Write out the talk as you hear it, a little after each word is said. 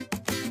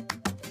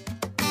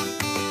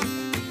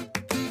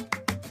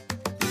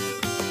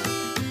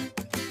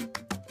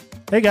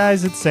Hey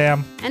guys, it's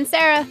Sam. And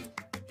Sarah.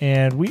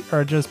 And we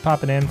are just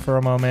popping in for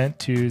a moment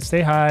to say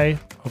hi.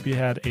 Hope you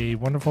had a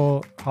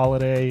wonderful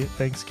holiday,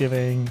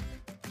 Thanksgiving.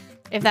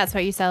 If that's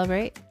what you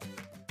celebrate.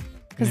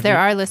 Because there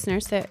are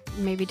listeners that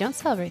maybe don't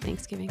celebrate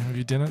Thanksgiving. And if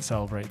you didn't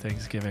celebrate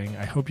Thanksgiving,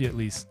 I hope you at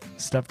least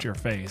stuffed your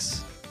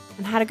face.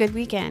 And had a good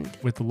weekend.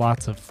 With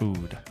lots of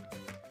food.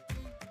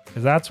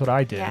 Because that's what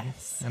I did.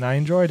 Yes. And I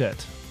enjoyed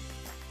it.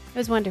 It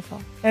was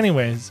wonderful.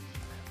 Anyways,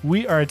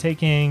 we are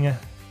taking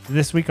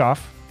this week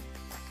off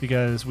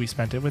because we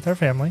spent it with our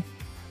family.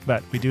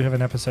 But we do have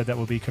an episode that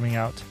will be coming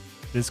out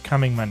this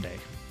coming Monday.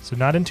 So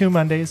not in 2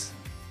 Mondays,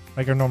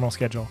 like our normal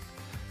schedule.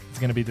 It's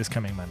going to be this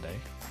coming Monday.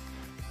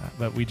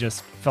 But we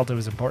just felt it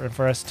was important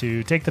for us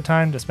to take the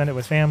time to spend it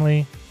with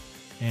family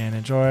and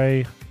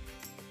enjoy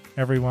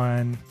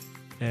everyone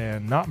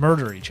and not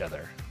murder each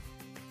other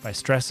by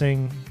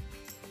stressing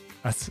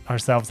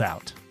ourselves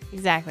out.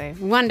 Exactly.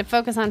 We wanted to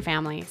focus on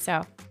family.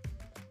 So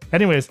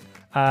anyways,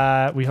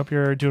 we hope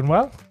you're doing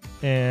well,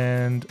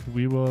 and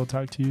we will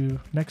talk to you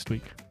next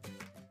week.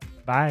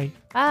 Bye.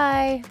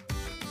 Bye.